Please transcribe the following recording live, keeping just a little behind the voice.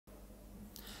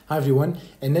Hi everyone,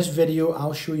 in this video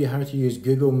I'll show you how to use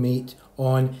Google Meet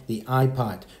on the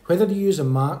iPad. Whether you use a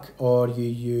Mac or you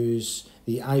use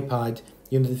the iPad,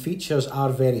 the features are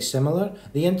very similar.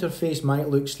 The interface might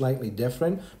look slightly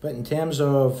different, but in terms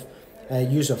of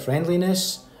user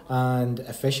friendliness and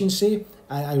efficiency,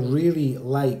 I really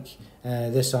like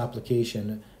this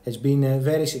application. It's been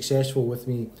very successful with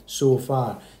me so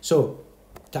far. So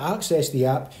to access the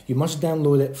app, you must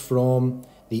download it from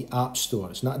the App Store.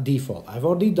 It's not default. I've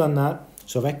already done that.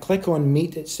 So if I click on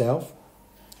Meet itself,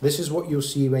 this is what you'll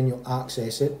see when you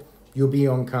access it. You'll be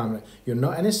on camera. You're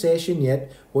not in a session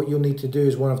yet. What you'll need to do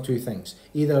is one of two things.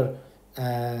 Either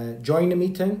join the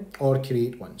meeting or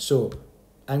create one. So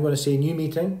I'm going to say new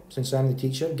meeting since I'm the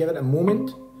teacher. Give it a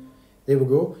moment. There we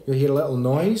go. You'll hear a little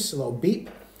noise, a little beep,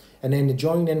 and then the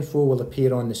join info will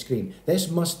appear on the screen. This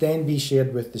must then be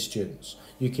shared with the students.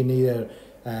 You can either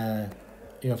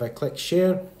if I click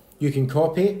share, you can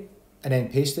copy and then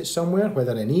paste it somewhere,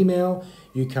 whether in email,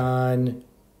 you can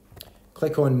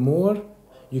click on more,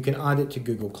 you can add it to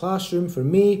Google Classroom. For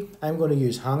me, I'm going to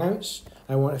use Hangouts.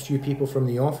 I want a few people from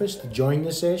the office to join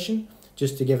the session,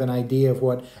 just to give an idea of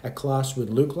what a class would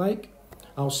look like.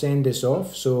 I'll send this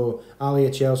off, so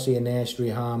Alia, Chelsea, Ines,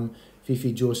 Reham,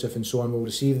 Fifi, Joseph, and so on will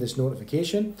receive this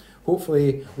notification.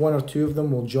 Hopefully, one or two of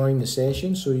them will join the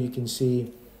session, so you can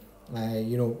see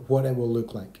what it will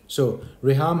look like. So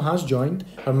Reham has joined.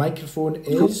 Her microphone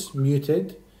is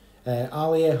muted.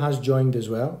 Alia has joined as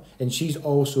well, and she's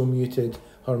also muted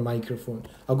her microphone.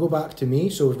 I'll go back to me.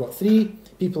 So we've got 3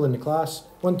 people in the class,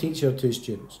 1 teacher, 2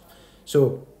 students.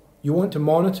 So you want to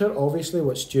monitor, obviously,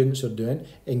 what students are doing.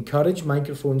 Encourage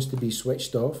microphones to be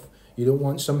switched off. You don't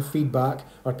want some feedback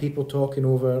or people talking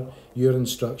over your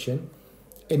instruction.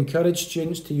 Encourage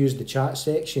students to use the chat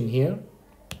section here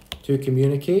to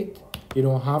communicate,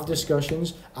 have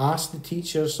discussions, ask the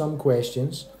teacher some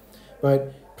questions,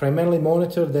 but primarily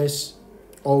monitor this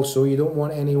also. You don't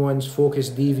want anyone's focus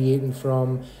deviating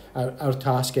from our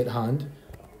task at hand.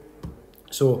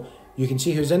 So you can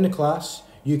see who's in the class,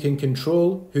 you can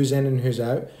control who's in and who's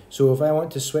out. So if I want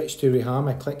to switch to Reham,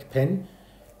 I click pin.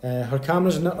 Her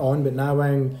camera's not on, but now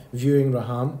I'm viewing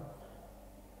Reham.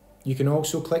 You can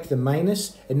also click the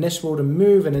minus, and this will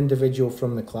remove an individual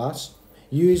from the class.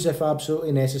 Use if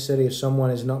absolutely necessary. If someone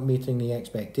is not meeting the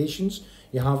expectations,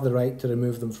 you have the right to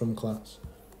remove them from class.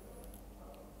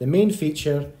 The main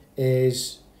feature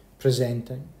is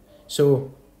presenting.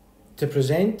 So to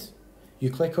present, you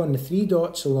click on the 3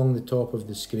 dots along the top of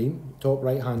the screen, top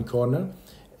right hand corner,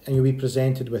 and you'll be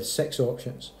presented with 6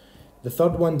 options. The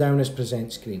third one down is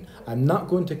present screen. I'm not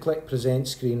going to click present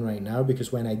screen right now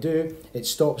because when I do, it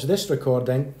stops this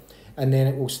recording and then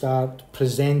it will start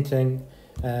presenting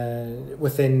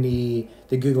within the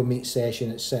Google Meet session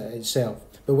itself.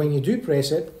 But when you do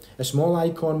press it, a small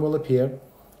icon will appear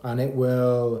and it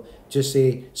will just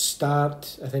say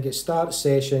start, I think it's start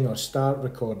session or start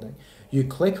recording. You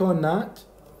click on that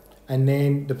and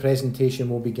then the presentation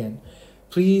will begin.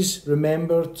 Please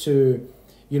remember to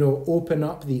open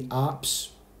up the apps,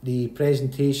 the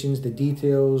presentations, the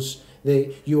details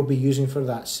that you'll be using for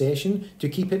that session to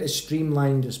keep it as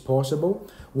streamlined as possible.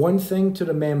 One thing to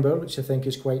remember, which I think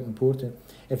is quite important,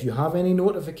 if you have any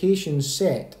notifications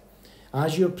set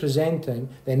as you're presenting,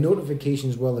 then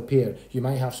notifications will appear. You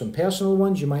might have some personal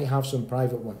ones, you might have some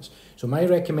private ones. So my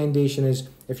recommendation is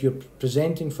if you're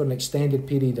presenting for an extended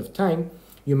period of time,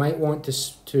 you might want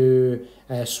to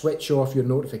switch off your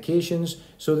notifications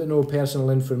so that no personal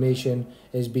information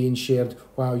is being shared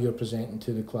while you're presenting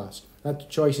to the class. That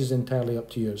choice is entirely up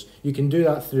to yours. You can do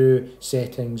that through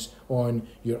settings on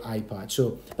your iPad.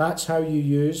 So that's how you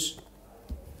use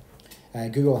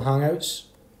Google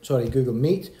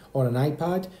Meet on an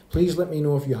iPad. Please let me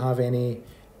know if you have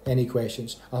any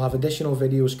questions. I'll have additional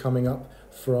videos coming up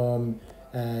from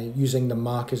using the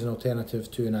Mac as an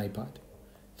alternative to an iPad.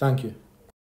 Thank you.